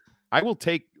 30-28. I will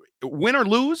take, win or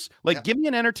lose. Like, give me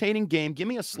an entertaining game. Give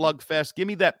me a slugfest. Give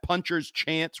me that puncher's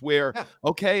chance where,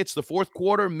 okay, it's the fourth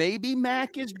quarter. Maybe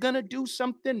Mac is going to do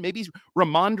something. Maybe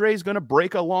Ramondre is going to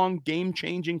break a long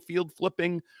game-changing,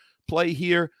 field-flipping play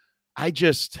here. I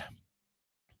just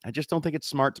don't think it's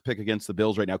smart to pick against the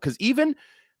Bills right now, because even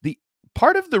the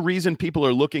part of the reason people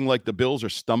are looking like the Bills are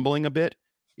stumbling a bit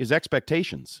is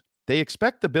expectations. They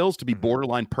expect the Bills to be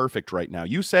borderline perfect right now.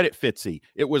 You said it, Fitzy.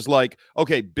 It was like,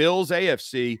 okay, Bills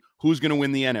AFC, who's going to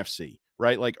win the NFC,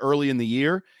 right? Like early in the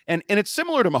year. And it's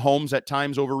similar to Mahomes at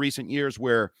times over recent years,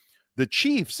 where the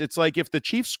Chiefs, it's like if the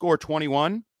Chiefs score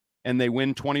 21 and they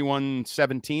win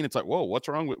 21-17, it's like, whoa, what's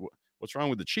wrong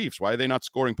with the Chiefs? Why are they not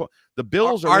scoring? The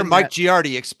Bills are. Our Mike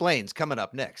Giardi explains coming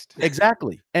up next.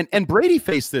 Exactly. And Brady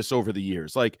faced this over the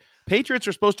years. Like, Patriots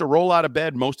are supposed to roll out of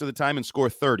bed most of the time and score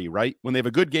 30, right? When they have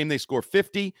a good game, they score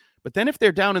 50. But then if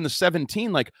they're down in the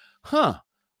 17, like,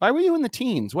 why were you in the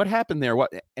teens? What happened there?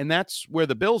 And that's where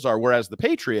the Bills are. Whereas the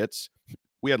Patriots,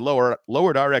 we had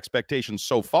lowered our expectations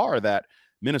so far that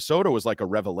Minnesota was like a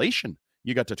revelation.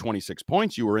 You got to 26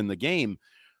 points. You were in the game.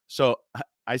 So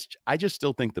I just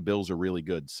still think the Bills are really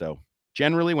good. So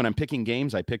generally, when I'm picking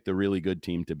games, I pick the really good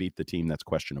team to beat the team that's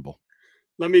questionable.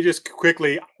 Let me just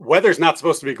quickly, weather's not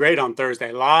supposed to be great on Thursday.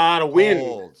 A lot of wind.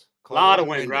 Cold a lot of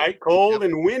wind, right? Cold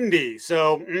and windy.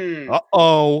 So,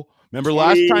 remember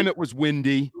last time it was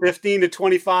windy? 15 to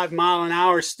 25 mile an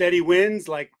hour steady winds,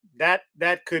 like that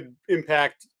could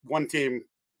impact one team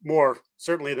more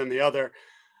certainly than the other.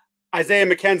 Isaiah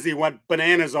McKenzie went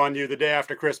bananas on you the day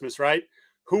after Christmas, right?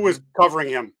 Who was covering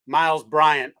him? Miles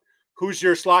Bryant. Who's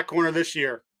your slot corner this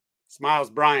year? It's Miles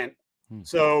Bryant.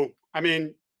 So, I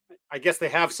mean, I guess they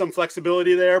have some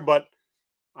flexibility there, but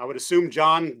I would assume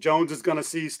John Jones is going to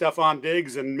see Stephon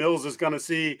Diggs and Mills is going to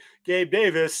see Gabe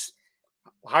Davis.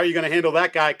 How are you going to handle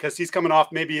that guy? Because he's coming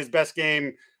off maybe his best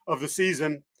game of the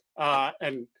season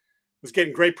and was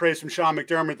getting great praise from Sean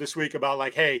McDermott this week about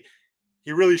like, hey,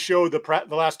 he really showed the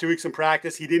last 2 weeks in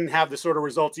practice. He didn't have the sort of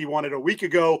results he wanted a week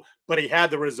ago, but he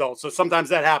had the results. So sometimes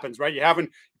that happens, right? You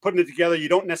haven't putting it together. You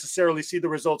don't necessarily see the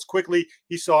results quickly.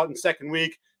 He saw it in second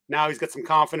week. Now he's got some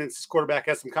confidence. His quarterback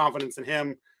has some confidence in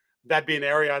him. That'd be an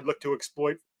area I'd look to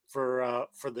exploit for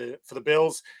the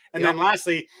Bills. And then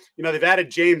lastly, they've added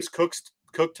James Cook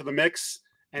to the mix,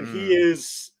 and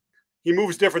he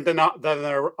moves different than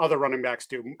their other running backs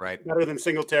do. Right. Better than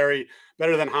Singletary,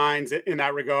 better than Hines in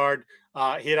that regard.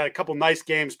 He had a couple nice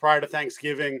games prior to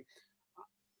Thanksgiving.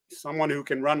 Someone who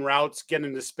can run routes, get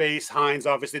into space. Hines,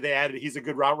 obviously, they added. He's a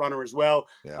good route runner as well.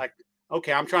 Yeah. Like,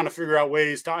 okay, I'm trying to figure out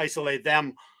ways to isolate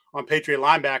them on Patriot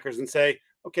linebackers and say,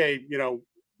 okay,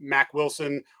 Mac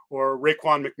Wilson or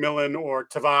Raekwon McMillan or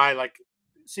Tavai, like,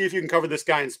 see if you can cover this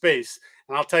guy in space.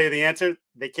 And I'll tell you the answer: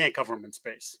 they can't cover him in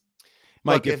space.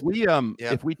 Mike, if we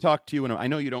talk to you, and I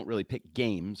know you don't really pick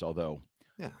games, although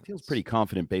it feels pretty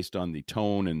confident based on the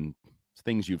tone and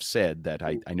things you've said that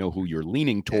I know who you're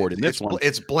leaning toward in this one.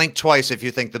 It's blink twice if you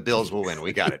think the Bills will win.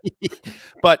 We got it.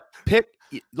 But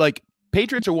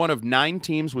Patriots are one of 9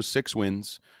 teams with 6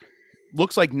 wins.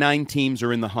 Looks like 9 teams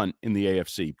are in the hunt in the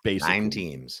AFC,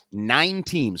 basically. 9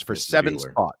 teams for 7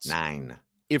 spots. 9.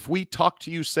 If we talk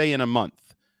to you, say, in a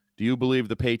month, do you believe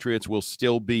the Patriots will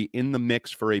still be in the mix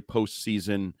for a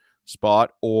postseason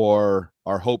spot, or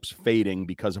are hopes fading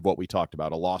because of what we talked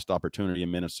about, a lost opportunity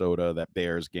in Minnesota, that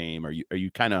Bears game? Are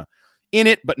you kind of in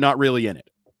it, but not really in it?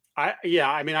 I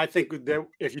think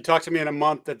if you talk to me in a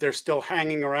month that they're still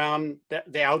hanging around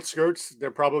the outskirts,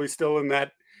 they're probably still in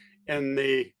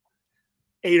the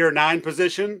 8 or 9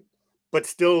 position, but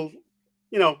still,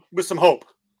 with some hope.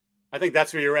 I think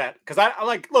that's where you're at. Because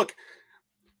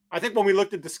I think when we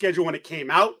looked at the schedule when it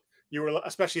came out, you were,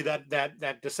 especially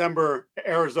that December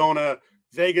Arizona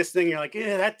Vegas thing, you're like,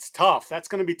 yeah, that's tough. That's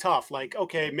going to be tough. Like,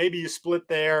 okay, maybe you split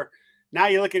there. Now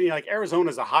you look at it, you're like,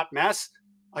 Arizona's a hot mess.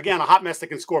 Again, a hot mess that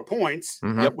can score points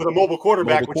with a mobile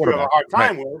quarterback, which you have a hard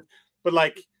time with. But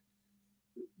like,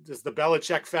 does the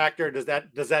Belichick factor, does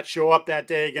that show up that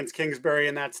day against Kingsbury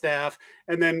and that staff?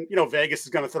 And then, Vegas is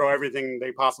going to throw everything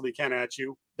they possibly can at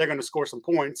you. They're going to score some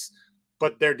points,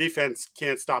 but their defense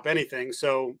can't stop anything.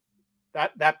 So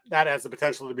that has the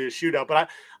potential to be a shootout. But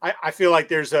I feel like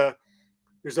there's a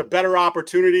better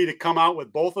opportunity to come out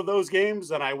with both of those games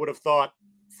than I would have thought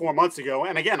 4 months ago.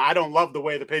 And again, I don't love the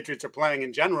way the Patriots are playing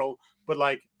in general, but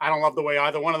like, I don't love the way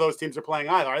either one of those teams are playing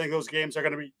either. I think those games are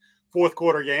going to be fourth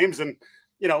quarter games, and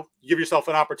give yourself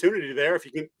an opportunity there. If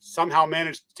you can somehow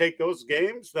manage to take those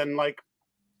games, then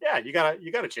you got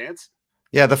a chance.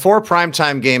 Yeah, the 4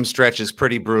 primetime game stretch is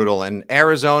pretty brutal, and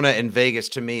Arizona and Vegas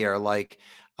to me are like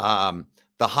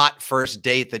the hot first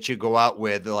date that you go out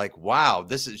with. They're like, wow,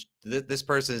 this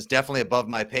person is definitely above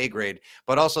my pay grade,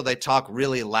 but also they talk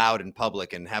really loud in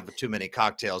public and have too many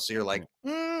cocktails. So you're like,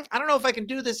 I don't know if I can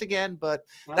do this again, but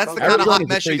that's the kind of hot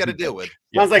mess you got to deal with.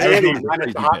 Sounds like Andy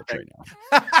minus the hot right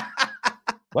now.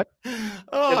 What?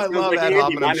 Oh, I love that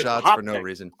hominum shots for no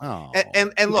reason. Oh.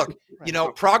 And look,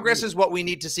 progress is what we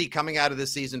need to see coming out of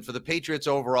this season for the Patriots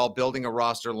overall, building a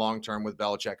roster long-term with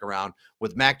Belichick around,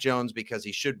 with Mac Jones, because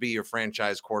he should be your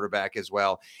franchise quarterback as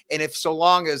well. And if so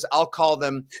long as I'll call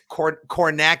them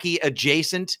Kornacki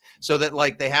adjacent, so that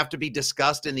like they have to be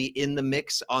discussed in the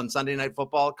mix on Sunday Night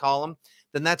Football column,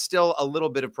 then that's still a little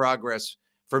bit of progress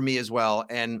for me as well.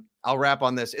 And I'll wrap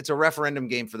on this. It's a referendum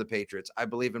game for the Patriots. I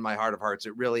believe in my heart of hearts,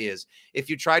 it really is. If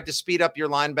you tried to speed up your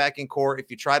linebacking core, if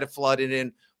you try to flood it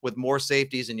in with more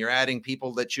safeties and you're adding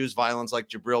people that choose violence like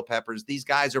Jabril Peppers, these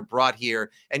guys are brought here,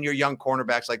 and your young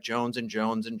cornerbacks like Jones and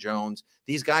Jones and Jones,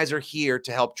 these guys are here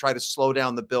to help try to slow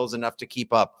down the Bills enough to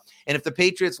keep up. And if the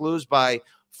Patriots lose by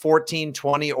 14,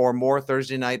 20 or more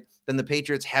Thursday night, then the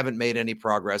Patriots haven't made any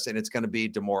progress, and it's going to be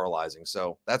demoralizing.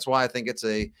 So that's why I think it's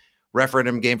a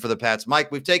referendum game for the Pats.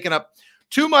 Mike, we've taken up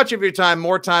too much of your time,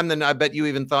 more time than I bet you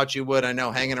even thought you would. I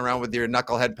know, hanging around with your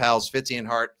knucklehead pals, Fitzy and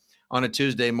Hart, on a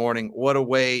Tuesday morning. What a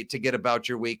way to get about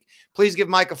your week. Please give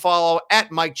Mike a follow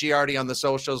at Mike Giardi on the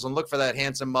socials, and look for that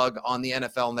handsome mug on the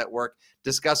NFL Network,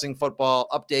 discussing football,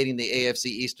 updating the AFC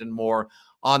East and more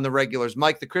on the regulars.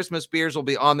 Mike, the Christmas beers will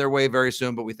be on their way very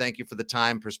soon, but we thank you for the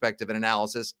time, perspective, and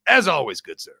analysis. As always,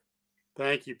 good sir.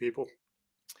 Thank you, people.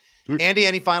 Andy,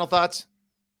 any final thoughts?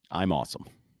 I'm awesome.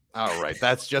 All right.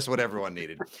 That's just what everyone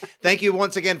needed. Thank you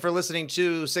once again for listening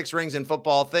to Six Rings and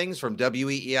Football Things from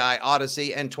WEEI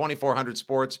Odyssey and 2400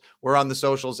 Sports. We're on the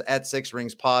socials at Six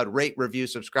Rings Pod. Rate, review,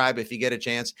 subscribe if you get a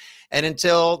chance. And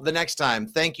until the next time,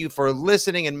 thank you for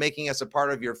listening and making us a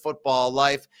part of your football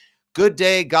life. Good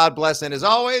day. God bless. And as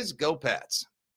always, go Pats.